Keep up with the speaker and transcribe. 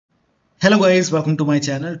Hello guys, welcome to my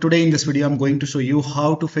channel. Today in this video I'm going to show you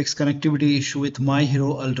how to fix connectivity issue with My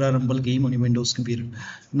Hero Ultra Rumble game on your Windows computer.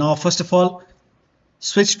 Now first of all,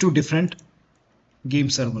 switch to different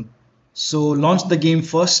game server. So launch the game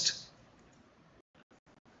first.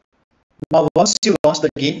 Now once you launch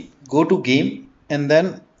the game, go to game and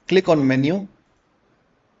then click on menu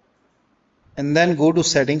and then go to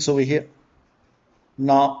settings over here.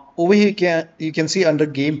 Now over here you can see under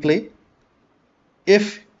gameplay,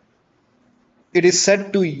 if it is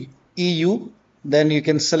set to EU, then you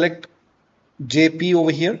can select JP over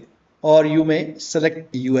here, or you may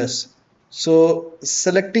select US. So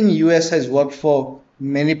selecting US has worked for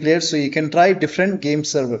many players, so you can try different game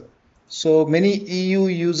server. So many EU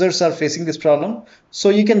users are facing this problem,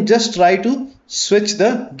 so you can just try to switch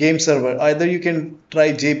the game server. Either you can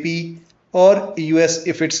try JP or US.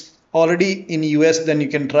 If it's already in US, then you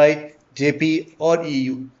can try JP or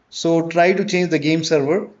EU. So try to change the game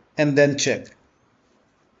server and then check.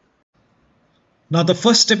 Now the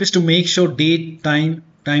first step is to make sure date, time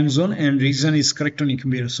zone and region is correct on your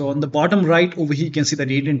computer. So on the bottom right over here you can see the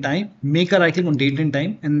date and time. Make a right click on date and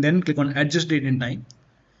time and then click on adjust date and time.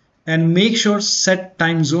 And make sure set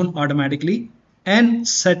time zone automatically and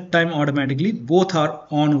set time automatically. Both are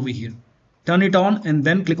on over here. Turn it on and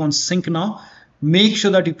then click on sync now. Make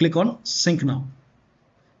sure that you click on sync now.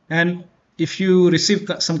 And if you receive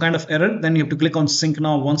some kind of error, then you have to click on sync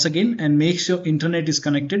now once again and make sure internet is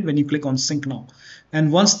connected when you click on sync now.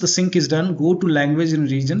 And once the sync is done, go to language and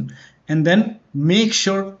region and then make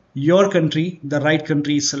sure your country, the right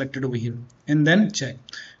country is selected over here and then check.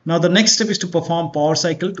 Now the next step is to perform power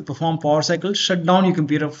cycle. To perform power cycle, shut down your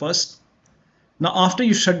computer first. Now after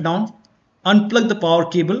you shut down, unplug the power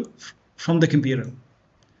cable from the computer.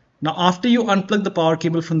 Now after you unplug the power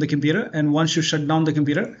cable from the computer and once you shut down the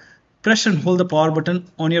computer, press and hold the power button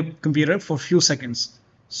on your computer for a few seconds.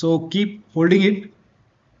 So keep holding it,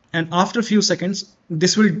 and after a few seconds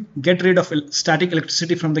this will get rid of static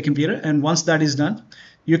electricity from the computer, and once that is done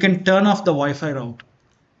you can turn off the Wi-Fi router.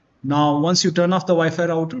 Now once you turn off the Wi-Fi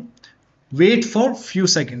router, wait for few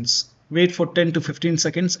seconds, wait for 10 to 15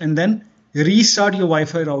 seconds and then restart your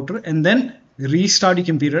Wi-Fi router and then restart your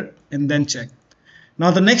computer and then check. Now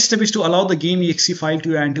the next step is to allow the game exe file to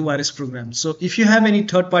your antivirus program. So if you have any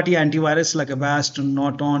third-party antivirus like Avast,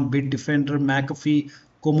 Norton, Bitdefender, McAfee,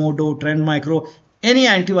 Comodo, Trend Micro, any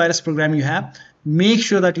antivirus program you have, make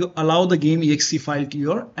sure that you allow the game exe file to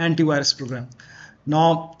your antivirus program.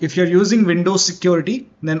 Now if you're using Windows security,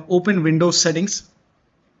 then open Windows settings,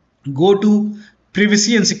 go to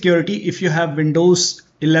privacy and security if you have Windows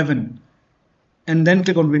 11 and then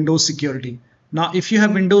click on Windows security. Now if you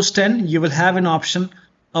have Windows 10, you will have an option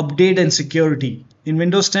update and security. In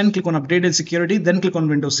Windows 10, click on update and security, then click on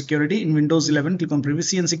Windows security. In Windows 11, click on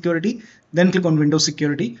privacy and security, then click on Windows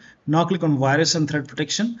security. Now click on virus and threat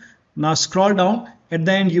protection. Now scroll down, at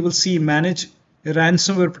the end you will see manage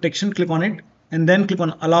ransomware protection, click on it and then click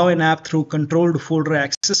on allow an app through controlled folder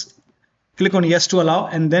access. Click on yes to allow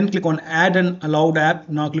and then click on add an allowed app.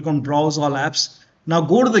 Now click on browse all apps. Now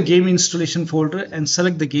go to the game installation folder and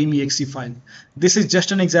select the game exe file. This is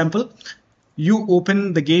just an example. You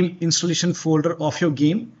open the game installation folder of your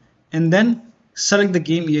game and then select the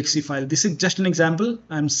game exe file. This is just an example.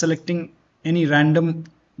 I'm selecting any random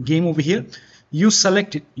game over here. You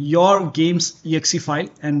select your game's exe file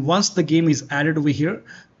and once the game is added over here,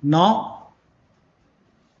 now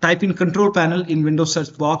type in control panel in Windows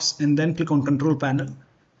search box and then click on control panel.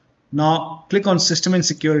 Now click on system and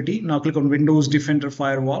security. Now click on Windows Defender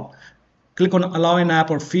Firewall. Click on allow an app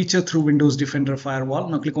or feature through Windows Defender Firewall.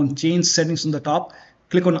 Now click on change settings on the top.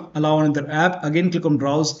 Click on allow another app. Again click on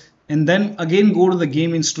browse and then again go to the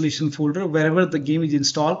game installation folder. Wherever the game is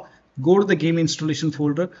installed, go to the game installation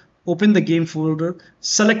folder. Open the game folder.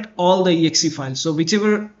 Select all the exe files. So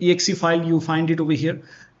whichever exe file you find it over here,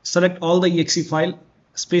 select all the exe file,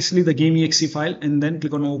 especially the game exe file, and then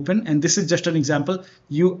click on open. And this is just an example.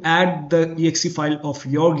 You add the exe file of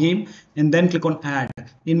your game and then click on add.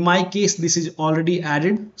 In my case this is already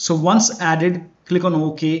added, so once added click on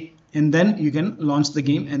OK and then you can launch the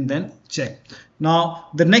game and then check. Now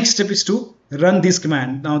the next step is to run this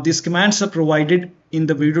command. Now these commands are provided in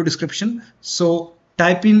the video description, so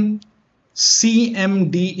type in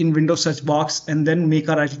cmd in Windows search box and then make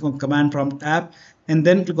a right click on command prompt app and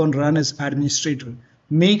then click on run as administrator.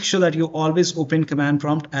 Make sure that you always open command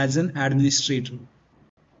prompt as an administrator.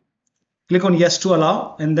 Click on yes to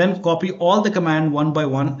allow and then copy all the command one by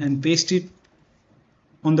one and paste it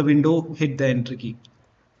on the window, hit the enter key.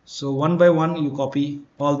 So one by one you copy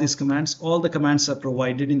all these commands. All the commands are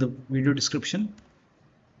provided in the video description.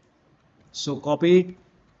 So copy it,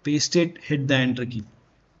 paste it, hit the enter key.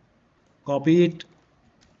 copy it,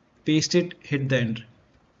 paste it, hit the enter.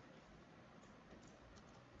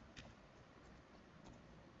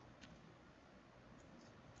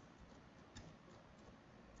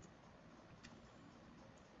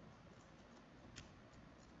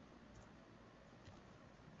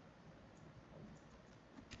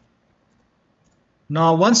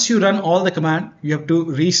 Now, once you run all the command, you have to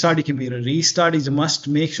restart your computer. Restart is a must.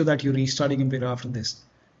 Make sure that you restart your computer after this.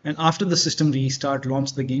 And after the system restart,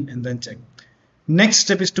 launch the game and then check. Next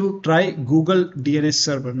step is to try Google DNS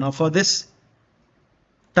server. Now for this,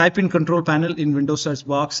 type in control panel in Windows search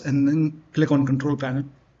box and then click on control panel.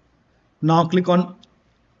 Now click on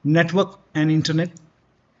network and internet.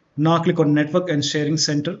 Now click on network and sharing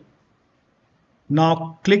center.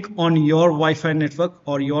 Now click on your Wi-Fi network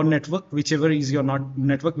or your network, whichever is your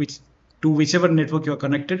network, to whichever network you are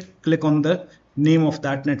connected. Click on the name of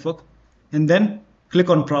that network and then click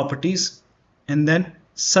on properties and then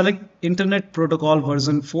select Internet Protocol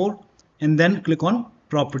version 4 and then click on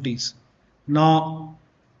properties. Now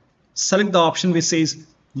select the option which says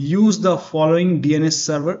use the following DNS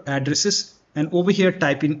server addresses and over here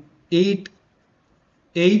type in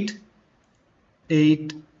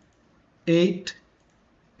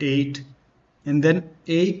 88888 and then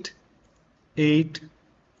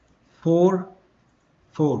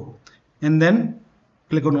 8844 and then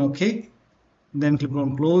click on OK, then click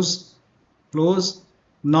on close.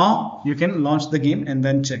 Now you can launch the game and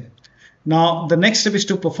then check. Now the next step is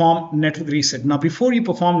to perform network reset. Now before you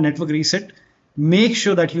perform network reset, make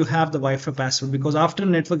sure that you have the Wi-Fi password, because after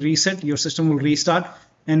network reset your system will restart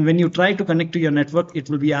and when you try to connect to your network it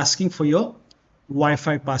will be asking for your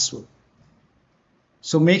Wi-Fi password.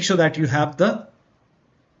 So make sure that you have the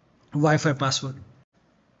Wi-Fi password.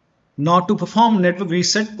 Now to perform network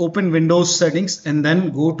reset, open Windows settings and then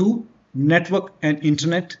go to network and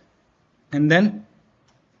internet and then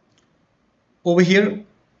over here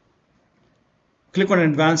click on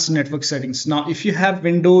advanced network settings. Now if you have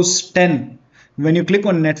Windows 10, when you click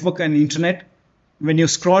on network and internet, when you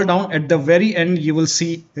scroll down at the very end you will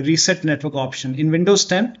see reset network option. In Windows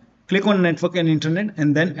 10, click on network and internet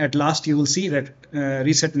and then at last you will see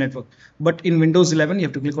reset network. But in Windows 11 you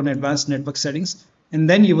have to click on advanced network settings and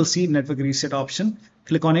then you will see network reset option.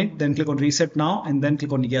 Click on it, then click on reset now and then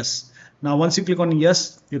click on yes. Now once you click on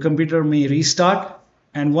yes, your computer may restart,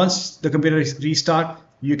 and once the computer is restart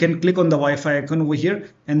you can click on the Wi-Fi icon over here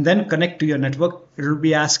and then connect to your network. It will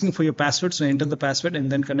be asking for your password, so enter the password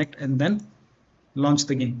and then connect and then launch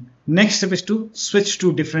the game. Next step is to switch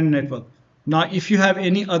to different network. Now if you have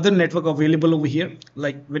any other network available over here,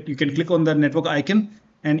 like you can click on the network icon,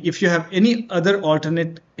 and if you have any other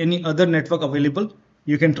network available,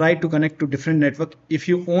 you can try to connect to different network. If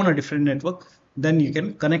you own a different network, then you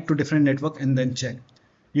can connect to different network and then check.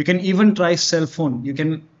 You can even try cell phone. You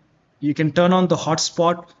can turn on the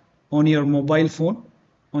hotspot on your mobile phone,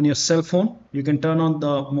 on your cell phone. You can turn on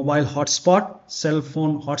the mobile hotspot, cell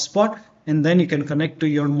phone hotspot, and then you can connect to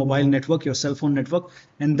your mobile network, your cell phone network,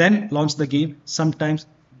 and then launch the game. Sometimes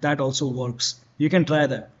that also works. You can try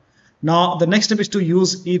that. Now the next step is to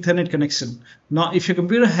use Ethernet connection. Now if your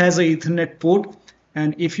computer has a Ethernet port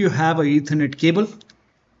and if you have a Ethernet cable,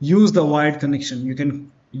 use the wired connection. You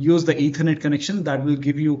can use the Ethernet connection, that will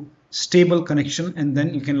give you stable connection and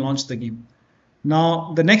then you can launch the game.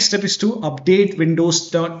 Now the next step is to update Windows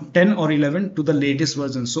 10 or 11 to the latest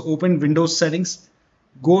version. So open Windows settings,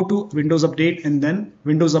 go to Windows Update and then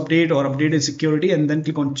Windows Update or Updated Security and then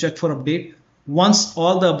click on check for update. Once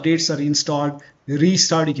all the updates are installed,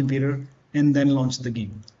 restart your computer and then launch the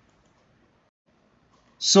game.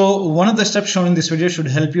 So one of the steps shown in this video should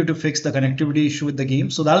help you to fix the connectivity issue with the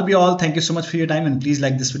game. So that'll be all. Thank you so much for your time and please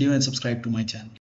like this video and subscribe to my channel.